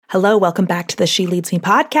Hello, welcome back to the She Leads Me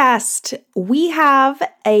podcast. We have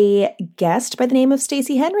a guest by the name of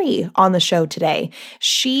Stacey Henry on the show today.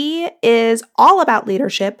 She is all about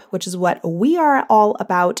leadership, which is what we are all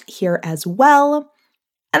about here as well.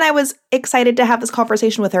 And I was excited to have this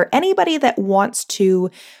conversation with her. Anybody that wants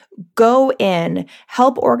to go in,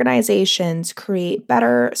 help organizations create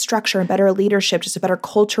better structure and better leadership, just a better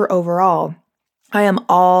culture overall, I am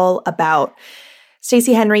all about.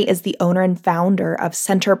 Stacey Henry is the owner and founder of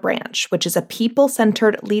Center Branch, which is a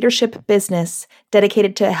people-centered leadership business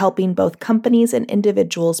dedicated to helping both companies and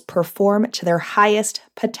individuals perform to their highest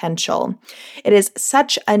potential. It is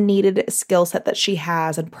such a needed skill set that she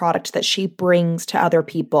has and product that she brings to other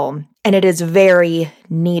people. And it is very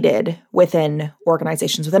needed within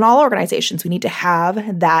organizations. Within all organizations, we need to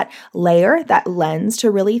have that layer, that lens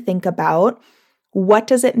to really think about, what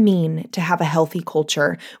does it mean to have a healthy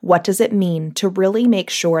culture? What does it mean to really make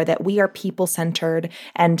sure that we are people-centered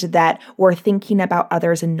and that we're thinking about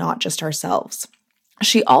others and not just ourselves?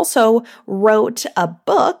 She also wrote a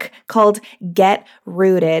book called Get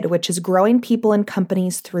Rooted, which is growing people and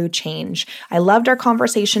companies through change. I loved our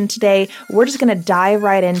conversation today. We're just going to dive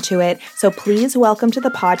right into it. So please welcome to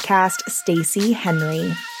the podcast, Stacey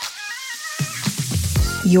Henry.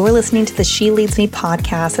 You're listening to the She Leads Me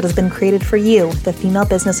podcast that has been created for you, the female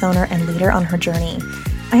business owner and leader on her journey.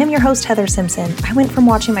 I am your host, Heather Simpson. I went from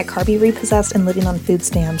watching my car be repossessed and living on food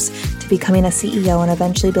stamps to becoming a CEO and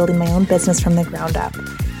eventually building my own business from the ground up.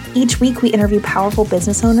 Each week, we interview powerful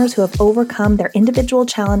business owners who have overcome their individual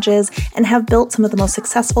challenges and have built some of the most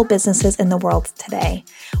successful businesses in the world today.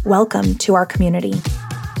 Welcome to our community.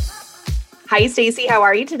 Hi, Stacey. How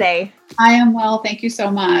are you today? I am well. Thank you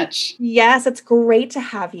so much. Yes, it's great to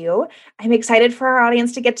have you. I'm excited for our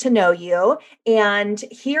audience to get to know you and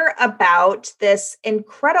hear about this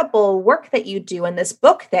incredible work that you do in this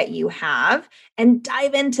book that you have and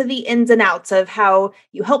dive into the ins and outs of how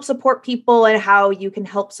you help support people and how you can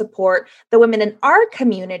help support the women in our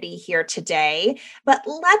community here today. But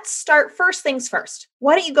let's start first things first.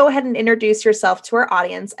 Why don't you go ahead and introduce yourself to our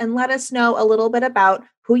audience and let us know a little bit about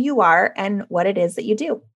who you are and what it is that you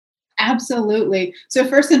do. Absolutely. So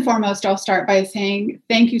first and foremost, I'll start by saying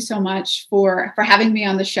thank you so much for having me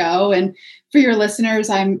on the show. And for your listeners,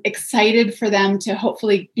 I'm excited for them to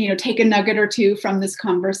hopefully, take a nugget or two from this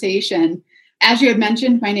conversation. As you had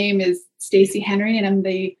mentioned, my name is Stacey Henry, and I'm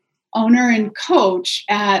the owner and coach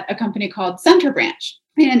at a company called Center Branch.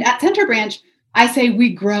 And at Center Branch, I say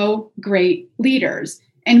we grow great leaders,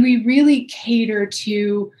 and we really cater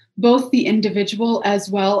to both the individual as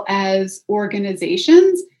well as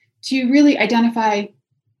organizations to really identify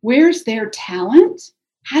where's their talent,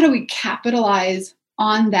 how do we capitalize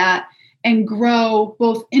on that and grow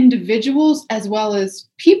both individuals as well as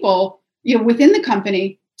people, within the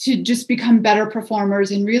company to just become better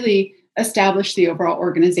performers and really establish the overall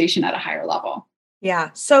organization at a higher level.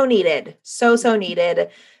 Yeah, so needed. So needed.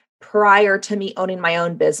 Prior to me owning my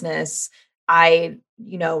own business, I,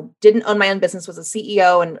 didn't own my own business, was a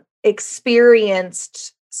CEO and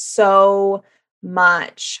experienced so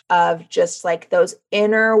much of just like those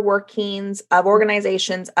inner workings of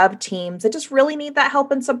organizations, of teams that just really need that help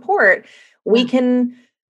and support. We can,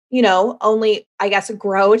 only,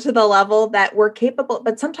 grow to the level that we're capable,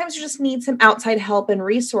 but sometimes you just need some outside help and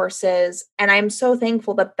resources. And I'm so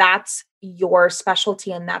thankful that that's your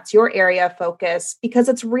specialty and that's your area of focus because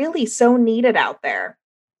it's really so needed out there.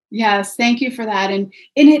 Yes. Thank you for that. And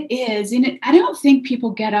it is, I don't think people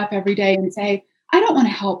get up every day and say, I don't want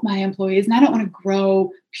to help my employees and I don't want to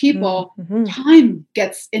grow people. Mm-hmm. Time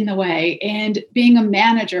gets in the way. And being a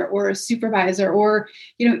manager or a supervisor or,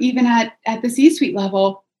 even at the C-suite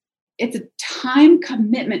level, it's a time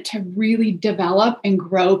commitment to really develop and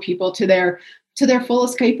grow people to their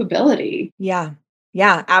fullest capability. Yeah.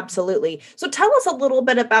 Yeah, absolutely. So tell us a little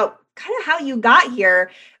bit about kind of how you got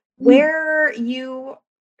here, where you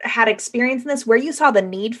had experience in this, where you saw the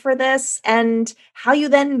need for this and how you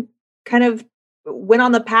then kind of went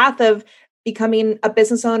on the path of becoming a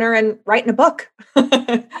business owner and writing a book.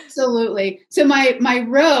 Absolutely. So my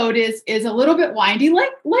road is a little bit windy, like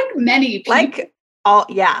many people.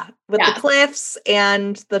 With the cliffs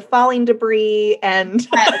and the falling debris and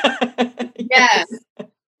yes.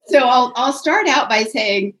 So I'll start out by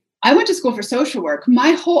saying I went to school for social work.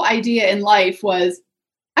 My whole idea in life was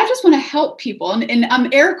I just want to help people, and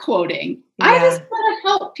I'm air quoting. Yeah. I just want to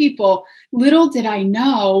help people. Little did I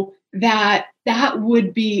know that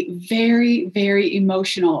would be very, very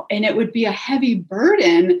emotional and it would be a heavy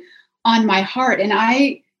burden on my heart. And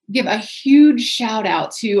I give a huge shout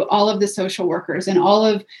out to all of the social workers and all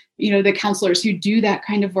of, the counselors who do that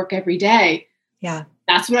kind of work every day. Yeah.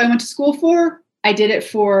 That's what I went to school for. I did it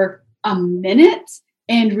for a minute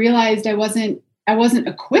and realized I wasn't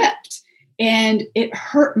equipped. And it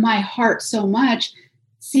hurt my heart so much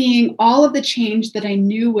seeing all of the change that I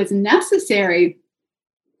knew was necessary,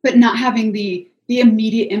 but not having the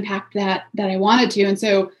immediate impact that I wanted to. And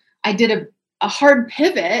so I did a hard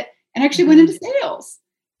pivot and actually went into sales.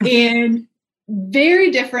 And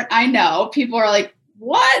very different. I know people are like,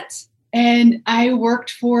 what? And I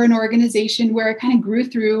worked for an organization where I kind of grew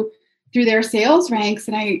through their sales ranks.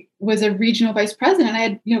 And I was a regional vice president. I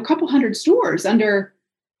had, a couple hundred stores under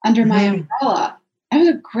my umbrella. I was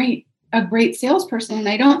a great salesperson. And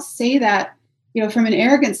I don't say that, from an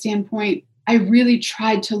arrogant standpoint. I really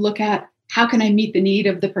tried to look at how can I meet the need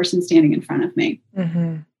of the person standing in front of me.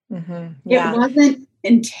 Yeah. It wasn't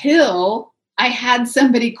until I had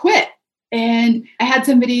somebody quit and I had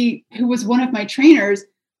somebody who was one of my trainers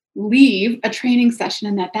leave a training session.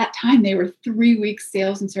 And at that time, they were 3-week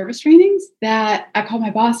sales and service trainings that I called my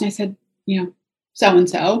boss and I said,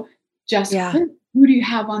 so-and-so, just who do you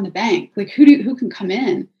have on the bank? Like who can come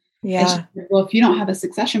in? Yeah. Said, well, if you don't have a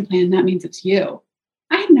succession plan, that means it's you.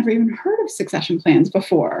 I had never even heard of succession plans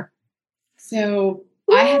before. So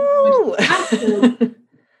I had to go to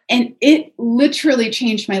and it literally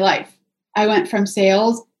changed my life. I went from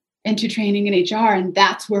sales into training in HR, and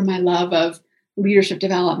that's where my love of leadership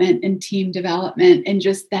development and team development and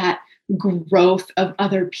just that growth of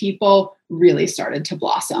other people really started to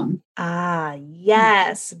blossom. Ah,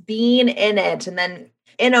 yes. Being in it. And then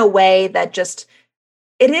in a way that just,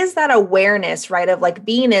 it is that awareness, right? Of like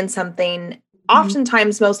being in something.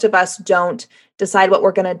 Oftentimes, most of us don't decide what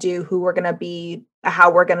we're going to do, who we're going to be,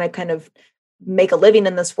 how we're going to kind of make a living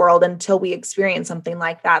in this world until we experience something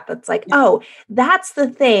like that. That's like, oh, that's the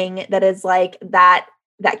thing that is like that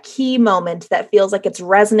key moment that feels like it's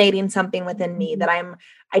resonating something within me that I'm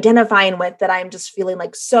identifying with, that I'm just feeling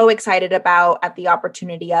like so excited about at the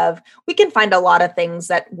opportunity of. We can find a lot of things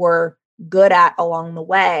that we're good at along the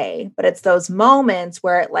way, but it's those moments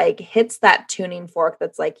where it like hits that tuning fork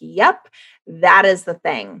that's like, yep, that is the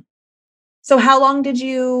thing. So how long did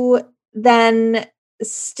you then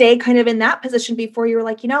stay kind of in that position before you were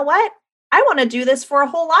like, you know what? I want to do this for a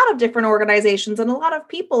whole lot of different organizations and a lot of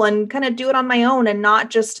people and kind of do it on my own and not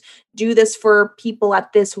just do this for people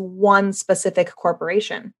at this one specific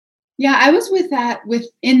corporation. Yeah, I was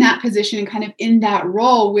within that position and kind of in that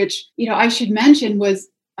role, which, I should mention was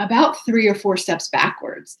about 3 or 4 steps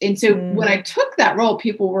backwards. And so when I took that role,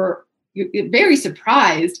 people were very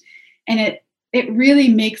surprised. And it really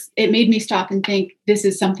made me stop and think, this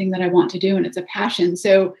is something that I want to do. And it's a passion.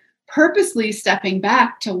 So purposely stepping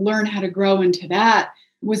back to learn how to grow into that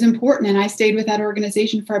was important. And I stayed with that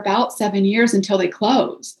organization for about 7 years until they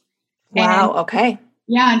closed. Wow. Okay.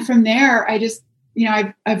 Yeah. And from there, I just,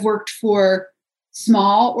 I've worked for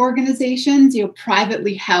small organizations,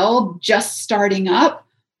 privately held, just starting up,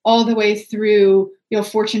 all the way through,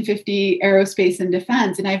 Fortune 50 aerospace and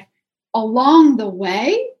defense. And I've along the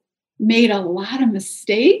way made a lot of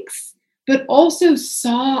mistakes, but also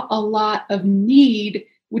saw a lot of need,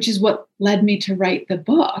 which is what led me to write the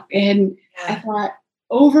book. And I thought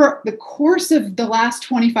over the course of the last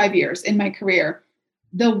 25 years in my career,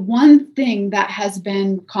 the one thing that has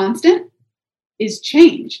been constant is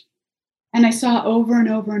change. And I saw over and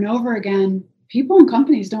over and over again, people and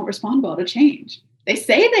companies don't respond well to change. They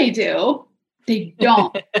say they do, they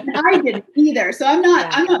don't. And I didn't either. So I'm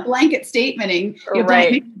not blanket statementing,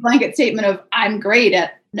 blanket statement of I'm great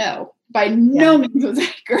at. No, by no means was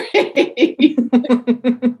I great.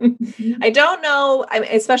 I don't know.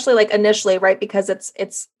 Especially like initially, right? Because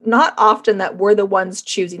it's not often that we're the ones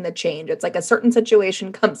choosing the change. It's like a certain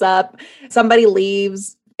situation comes up, somebody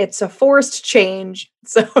leaves, it's a forced change.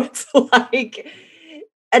 So it's like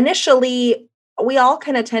initially we all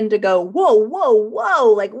kind of tend to go,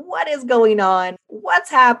 whoa, like what is going on? What's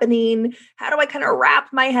happening? How do I kind of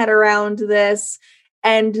wrap my head around this?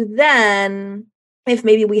 And then if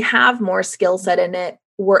maybe we have more skill set in it,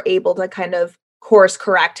 we're able to kind of course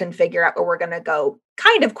correct and figure out where we're going to go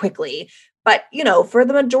kind of quickly. But, for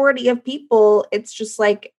the majority of people, it's just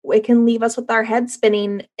like it can leave us with our head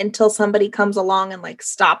spinning until somebody comes along and like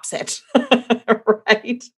stops it.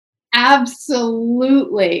 Right?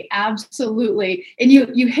 Absolutely. Absolutely. And you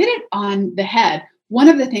hit it on the head. One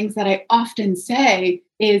of the things that I often say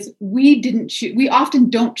is we often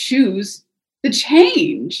don't choose the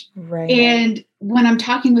change. Right. And when I'm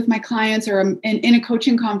talking with my clients or I'm in a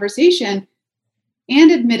coaching conversation,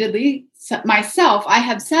 and admittedly myself, I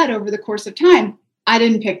have said over the course of time, I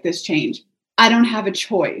didn't pick this change. I don't have a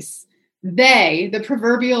choice. The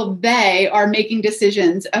proverbial they are making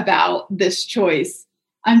decisions about this choice.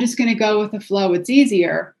 I'm just going to go with the flow. It's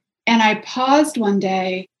easier. And I paused one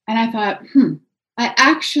day and I thought, I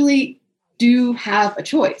actually do have a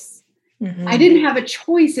choice. I didn't have a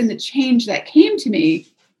choice in the change that came to me.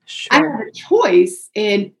 I have a choice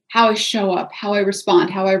in how I show up, how I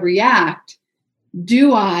respond, how I react.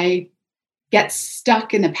 Do I get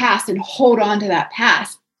stuck in the past and hold on to that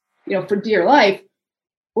past, for dear life?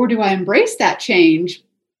 Or do I embrace that change,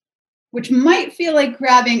 which might feel like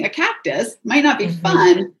grabbing a cactus, might not be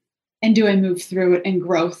fun. And do I move through it and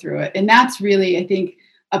grow through it? And that's really, I think,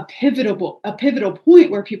 a pivotal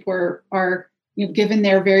point where people are given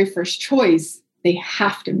their very first choice, they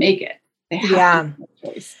have to make it. They have to make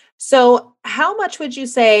a choice. So how much would you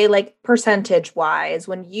say, like percentage wise,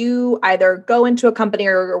 when you either go into a company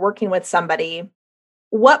or you're working with somebody,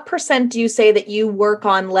 what percent do you say that you work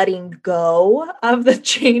on letting go of the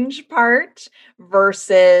change part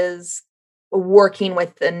versus working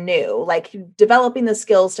with the new, like developing the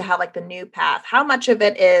skills to have like the new path? How much of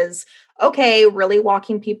it is, okay, really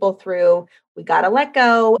walking people through, we got to let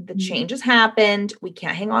go, the change has happened, we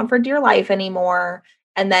can't hang on for dear life anymore.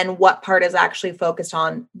 And then what part is actually focused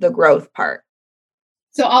on the growth part?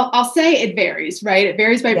 So I'll say it varies, right? It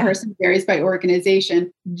varies by person, varies by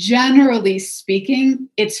organization. Generally speaking,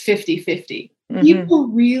 it's 50-50. People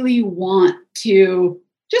really want to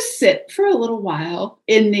just sit for a little while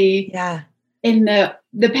in the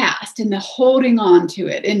past, and the holding on to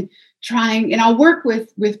it and trying. And I'll work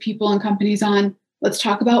with people and companies on, let's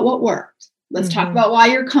talk about what worked. Let's talk about why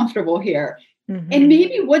you're comfortable here. And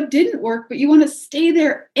maybe what didn't work, but you want to stay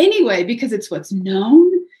there anyway, because it's what's known.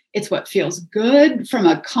 It's what feels good from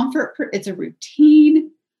a comfort. It's a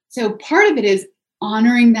routine. So part of it is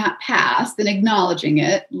honoring that past and acknowledging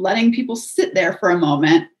it, letting people sit there for a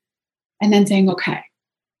moment, and then saying, okay,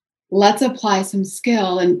 let's apply some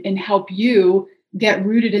skill and help you get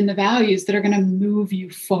rooted in the values that are going to move you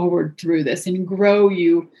forward through this and grow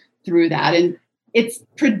you through that. And it's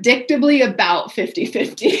predictably about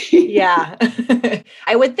 50-50. Yeah.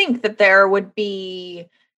 I would think that there would be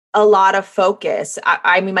a lot of focus.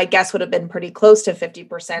 I mean, my guess would have been pretty close to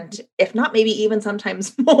 50%, if not maybe even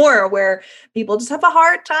sometimes more, where people just have a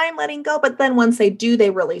hard time letting go. But then once they do, they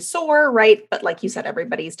really soar, right? But like you said,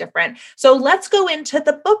 everybody's different. So let's go into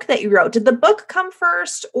the book that you wrote. Did the book come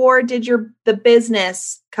first, or did the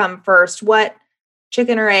business come first? What,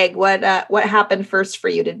 chicken or egg? What happened first for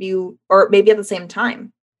you? Did you, or maybe at the same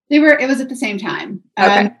time? It was at the same time.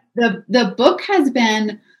 Okay. The book has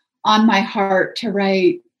been on my heart to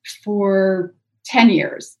write for 10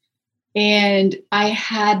 years. And I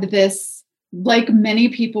had this, like many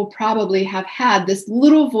people probably have had, this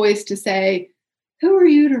little voice to say, who are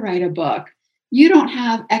you to write a book? You don't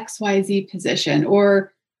have XYZ position,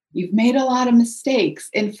 or you've made a lot of mistakes.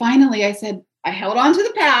 And finally I said, I held on to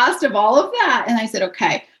the past of all of that. And I said,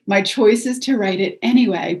 okay, my choice is to write it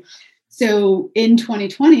anyway. So in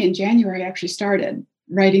 2020, in January, I actually started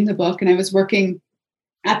writing the book, and I was working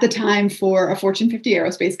at the time for a Fortune 50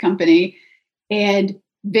 aerospace company, and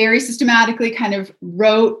very systematically kind of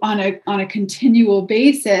wrote on a continual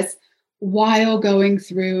basis while going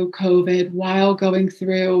through COVID, while going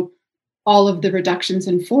through all of the reductions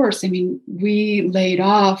in force. I mean, we laid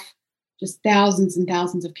off just thousands and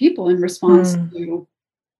thousands of people in response to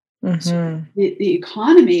the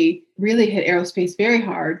economy really hit aerospace very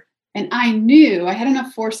hard. And I knew I had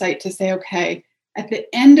enough foresight to say, okay, at the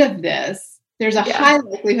end of this, there's a high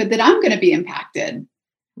likelihood that I'm going to be impacted.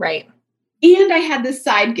 Right. And I had this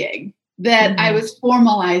side gig that I was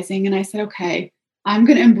formalizing, and I said, okay, I'm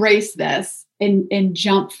going to embrace this and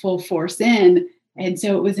jump full force in. And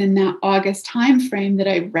so it was in that August timeframe that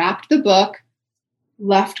I wrapped the book,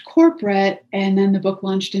 left corporate, and then the book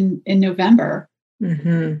launched in November.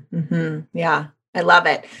 Yeah. I love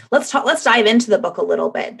it. Let's dive into the book a little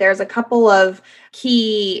bit. There's a couple of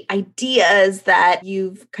key ideas that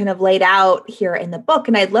you've kind of laid out here in the book,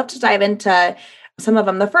 and I'd love to dive into some of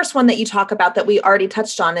them. The first one that you talk about that we already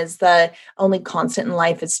touched on is the only constant in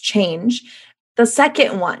life is change. The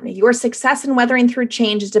second one, your success in weathering through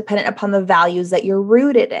change is dependent upon the values that you're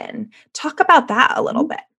rooted in. Talk about that a little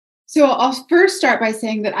bit. So I'll first start by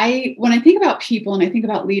saying that when I think about people and I think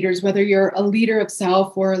about leaders, whether you're a leader of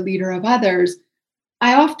self or a leader of others,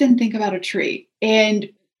 I often think about a tree, and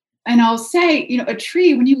I'll say, a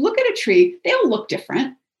tree, when you look at a tree, they all look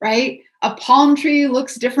different, right? A palm tree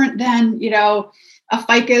looks different than, a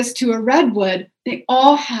ficus to a redwood. They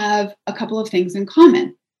all have a couple of things in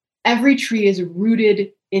common. Every tree is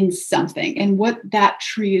rooted in something, and what that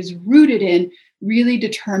tree is rooted in really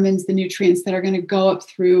determines the nutrients that are going to go up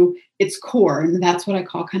through its core. And that's what I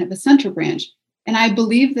call kind of a center branch. And I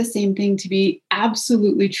believe the same thing to be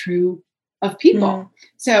absolutely true of people.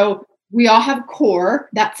 So we all have core,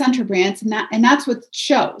 that center branch, and that's what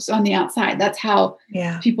shows on the outside. That's how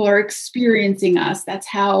people are experiencing us. That's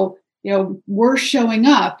how, we're showing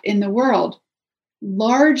up in the world,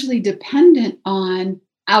 largely dependent on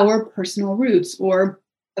our personal roots or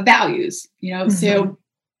values, So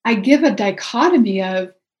I give a dichotomy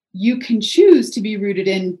of, you can choose to be rooted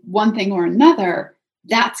in one thing or another.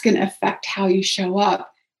 That's going to affect how you show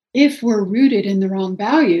up. If we're rooted in the wrong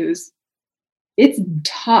values, it's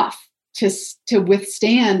tough to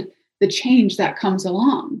withstand the change that comes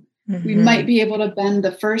along. We might be able to bend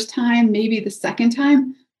the first time, maybe the second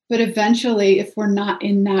time, but eventually, if we're not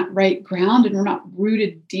in that right ground and we're not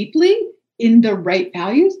rooted deeply in the right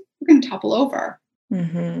values, we're going to topple over.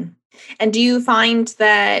 And do you find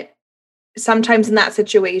that sometimes in that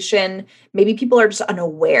situation, maybe people are just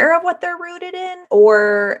unaware of what they're rooted in,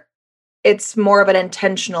 or it's more of an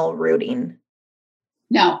intentional rooting?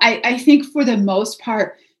 No, I think for the most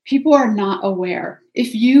part, people are not aware.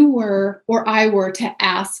 If you were, or I were to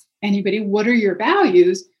ask anybody, what are your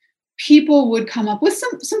values? People would come up with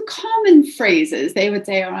some common phrases. They would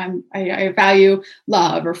say, oh, I value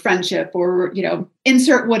love or friendship or,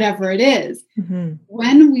 insert whatever it is.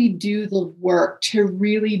 When we do the work to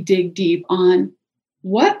really dig deep on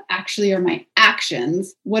what actually are my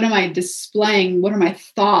actions, what am I displaying, what are my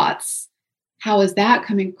thoughts, how is that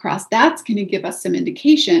coming across, that's going to give us some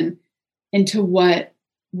indication into what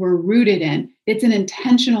we're rooted in. It's an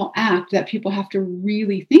intentional act that people have to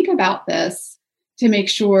really think about this to make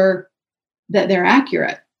sure that they're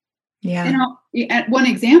accurate. Yeah. And one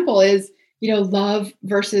example is, love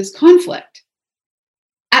versus conflict.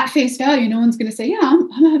 At face value, no one's going to say, yeah,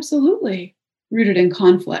 I'm absolutely rooted in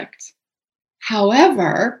conflict.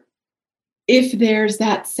 However, if there's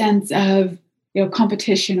that sense of,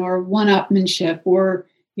 competition or one-upmanship or,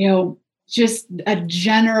 just a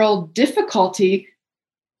general difficulty,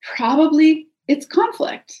 probably it's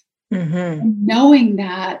conflict. And knowing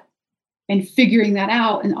that and figuring that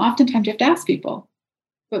out. And oftentimes you have to ask people,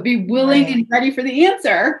 but be willing and ready for the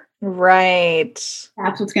answer. Right.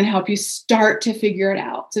 That's what's going to help you start to figure it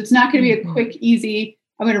out. So it's not going to be a quick, easy,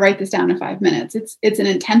 I'm going to write this down in 5 minutes. It's an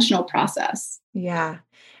intentional process. Yeah.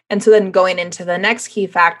 And so then going into the next key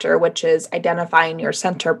factor, which is identifying your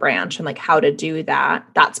center branch and how to do that.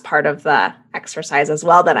 That's part of the exercise as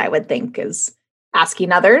well that I would think is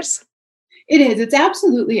asking others. It is. It's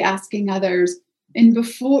absolutely asking others. And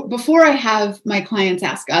before I have my clients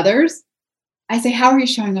ask others, I say, how are you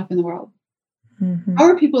showing up in the world? How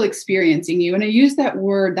are people experiencing you? And I use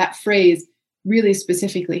that phrase really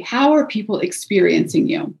specifically. How are people experiencing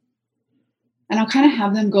you? And I'll kind of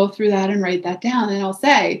have them go through that and write that down. And I'll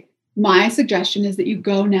say, my suggestion is that you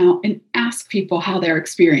go now and ask people how they're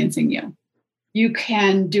experiencing you. You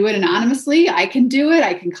can do it anonymously. I can do it.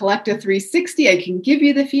 I can collect a 360. I can give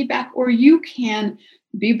you the feedback, or you can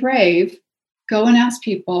be brave, go and ask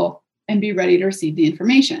people and be ready to receive the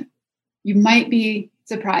information. You might be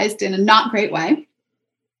surprised in a not great way.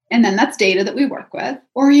 And then that's data that we work with.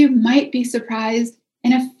 Or you might be surprised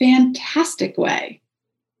in a fantastic way.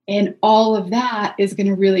 And all of that is going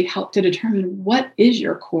to really help to determine what is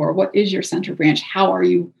your core, what is your center branch, how are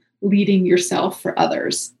you leading yourself for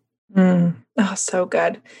others. Oh, so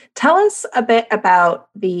good. Tell us a bit about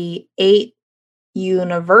the 8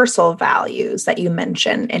 universal values that you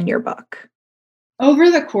mention in your book. Over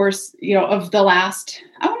the course, of the last,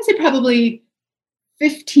 I want to say probably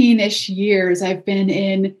 15-ish years, I've been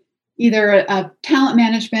in either a talent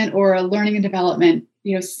management or a learning and development,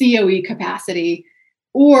 COE capacity,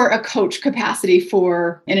 or a coach capacity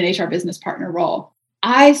in an HR business partner role.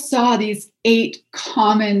 I saw these 8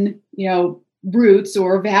 common, roots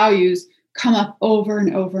or values come up over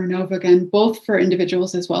and over and over again, both for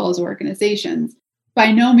individuals as well as organizations.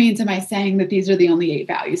 By no means am I saying that these are the only 8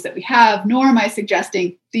 values that we have, nor am I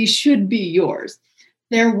suggesting these should be yours.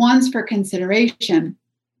 They're ones for consideration.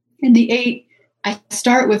 And the 8, I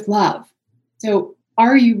start with love. So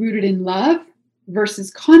are you rooted in love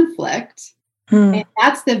versus conflict? And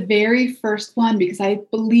that's the very first one, because I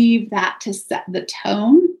believe that to set the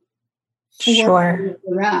tone for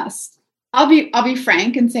the rest. I'll be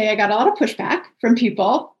frank and say I got a lot of pushback from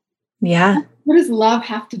people. Yeah. What does love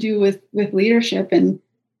have to do with leadership? And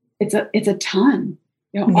it's a ton.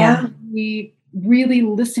 Are we really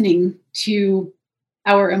listening to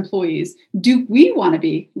our employees? Do we want to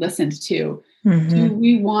be listened to? Do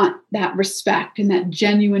we want that respect and that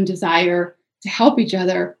genuine desire to help each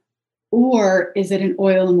other? Or is it an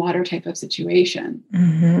oil and water type of situation?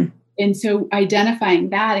 And so identifying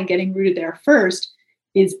that and getting rooted there first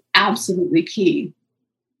is absolutely key.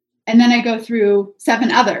 And then I go through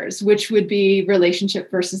 7 others, which would be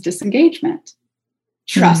relationship versus disengagement,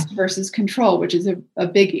 trust versus control, which is a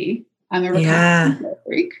biggie. I'm a recovering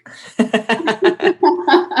freak.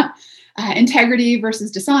 Integrity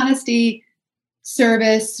versus dishonesty,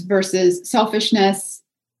 service versus selfishness,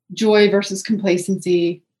 joy versus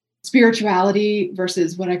complacency, spirituality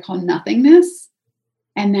versus what I call nothingness.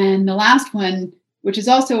 And then the last one, which is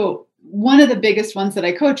also one of the biggest ones that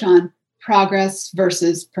I coach on, progress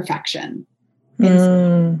versus perfection.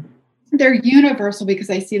 They're universal because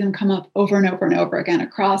I see them come up over and over and over again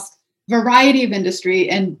across a variety of industry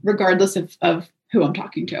and regardless of who I'm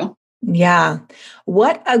talking to. Yeah.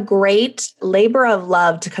 What a great labor of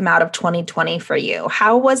love to come out of 2020 for you.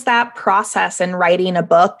 How was that process in writing a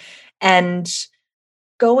book and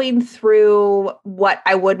going through what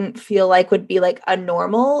I wouldn't feel like would be like a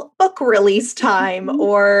normal book release time?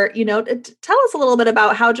 Or, tell us a little bit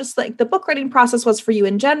about how just like the book writing process was for you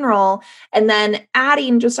in general, and then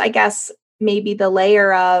adding just, I guess, maybe the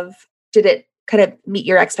layer of, did it kind of meet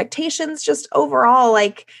your expectations just overall?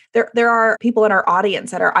 Like there are people in our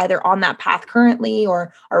audience that are either on that path currently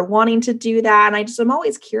or are wanting to do that. And I'm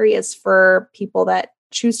always curious for people that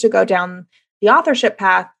choose to go down the authorship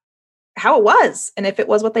path, how it was, and if it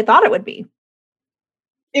was what they thought it would be.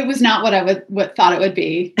 It was not what I thought it would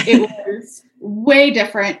be. It was way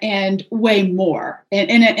different and way more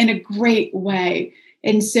in a great way.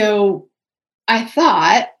 And so I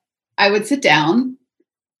thought I would sit down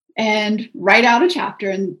and write out a chapter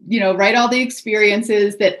and, write all the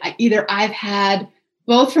experiences that I've had,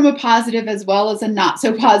 both from a positive as well as a not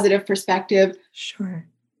so positive perspective. Sure.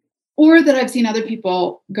 Or that I've seen other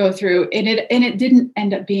people go through, and it didn't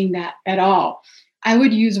end up being that at all. I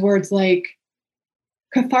would use words like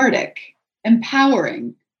cathartic,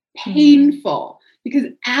 empowering, painful, because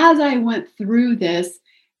as I went through this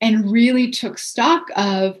and really took stock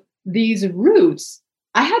of these roots,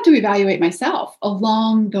 I had to evaluate myself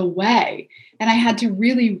along the way. And I had to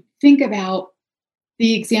really think about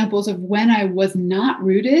the examples of when I was not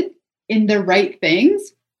rooted in the right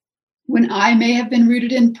things, when I may have been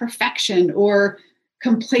rooted in perfection or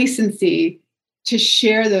complacency, to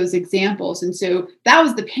share those examples. And so that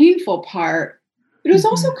was the painful part, but it was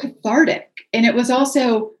also cathartic. And it was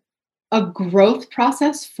also a growth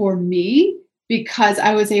process for me because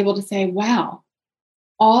I was able to say, wow,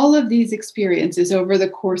 all of these experiences over the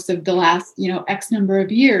course of the last, X number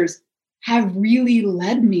of years have really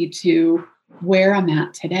led me to where I'm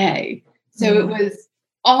at today. So it was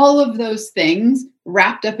all of those things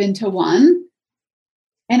wrapped up into one.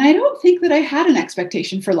 And I don't think that I had an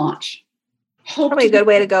expectation for launch. Probably a good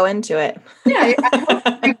way to go into it. Yeah.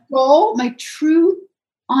 My goal, my true,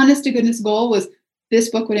 honest to goodness goal was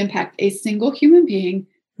this book would impact a single human being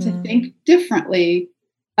to think differently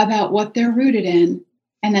about what they're rooted in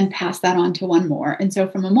and then pass that on to one more. And so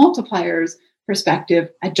from a multiplier's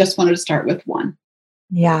perspective, I just wanted to start with one.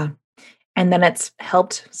 Yeah. And then it's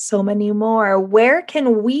helped so many more. Where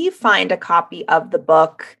can we find a copy of the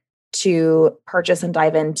book to purchase and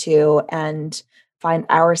dive into and find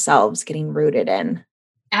ourselves getting rooted in?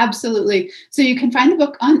 Absolutely. So you can find the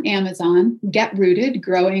book on Amazon, Get Rooted,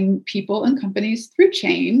 Growing People and Companies Through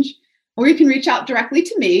Change, or you can reach out directly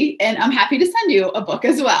to me and I'm happy to send you a book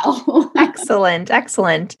as well. Excellent.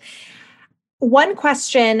 Excellent. One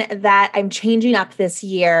question that I'm changing up this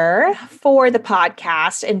year for the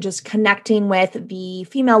podcast and just connecting with the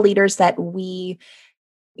female leaders that we,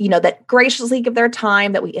 that graciously give their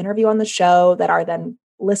time, that we interview on the show, that are then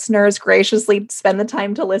listeners graciously spend the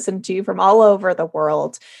time to listen to from all over the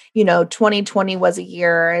world. 2020 was a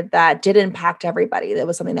year that did impact everybody. That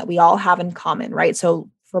was something that we all have in common, right?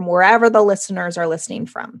 So from wherever the listeners are listening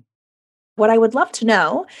from, what I would love to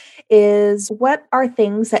know is what are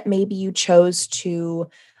things that maybe you chose to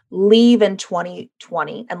leave in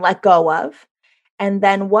 2020 and let go of? And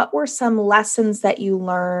then what were some lessons that you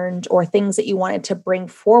learned or things that you wanted to bring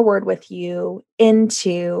forward with you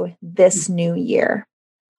into this new year?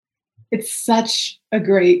 It's such a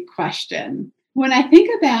great question. When I think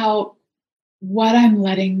about what I'm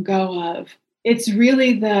letting go of, it's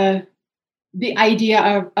really the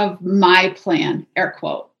idea of my plan, air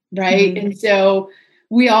quote, right? And so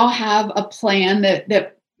we all have a plan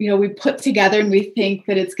that we put together and we think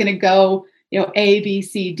that it's going to go, A, B,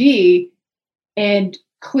 C, D. And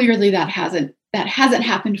clearly that hasn't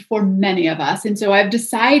happened for many of us. And so I've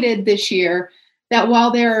decided this year that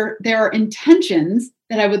while there are intentions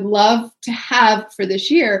that I would love to have for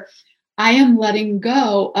this year, I am letting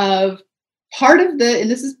go of part of and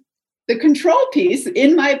this is the control piece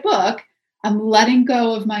in my book. I'm letting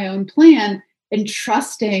go of my own plan and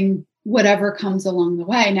trusting whatever comes along the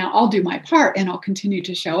way. Now I'll do my part and I'll continue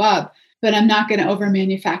to show up, but I'm not going to over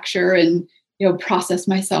manufacture and, process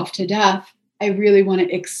myself to death I really want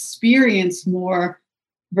to experience more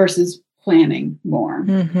versus planning more.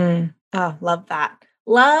 Mm-hmm. Oh, love that.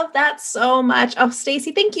 Love that so much. Oh,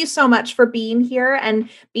 Stacey, thank you so much for being here and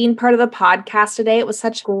being part of the podcast today. It was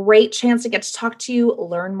such a great chance to get to talk to you,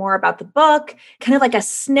 learn more about the book, kind of like a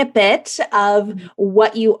snippet of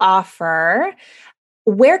what you offer.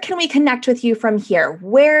 Where can we connect with you from here?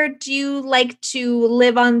 Where do you like to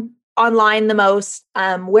live online the most?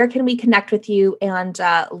 Where can we connect with you and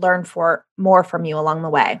learn more from you along the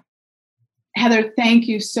way? Heather, thank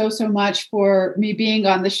you so much for me being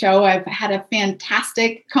on the show. I've had a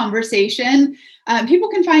fantastic conversation. People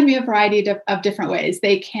can find me a variety of different ways.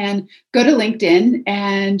 They can go to LinkedIn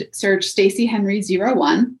and search Stacey Henry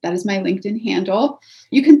 01. That is my LinkedIn handle.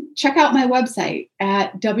 You can check out my website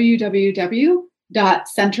at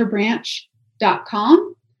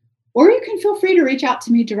www.centerbranch.com, or you can feel free to reach out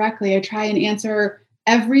to me directly. I try and answer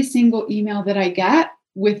every single email that I get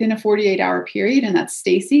within a 48-hour period. And that's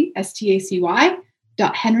Stacey, STACY,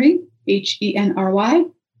 .Henry, HENRY,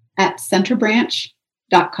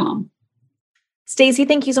 @centerbranch.com. Stacey,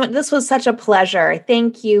 thank you so much. This was such a pleasure.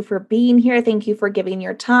 Thank you for being here. Thank you for giving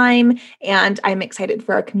your time. And I'm excited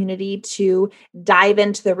for our community to dive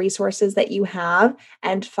into the resources that you have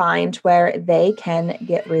and find where they can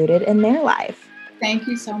get rooted in their life. Thank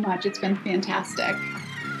you so much. It's been fantastic.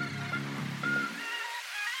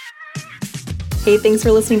 Hey, thanks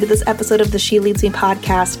for listening to this episode of the She Leads Me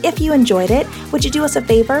podcast. If you enjoyed it, would you do us a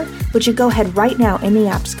favor? Would you go ahead right now in the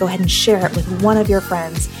app, just go ahead and share it with one of your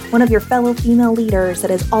friends, one of your fellow female leaders that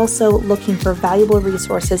is also looking for valuable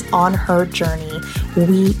resources on her journey.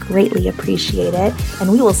 We greatly appreciate it,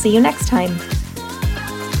 and we will see you next time.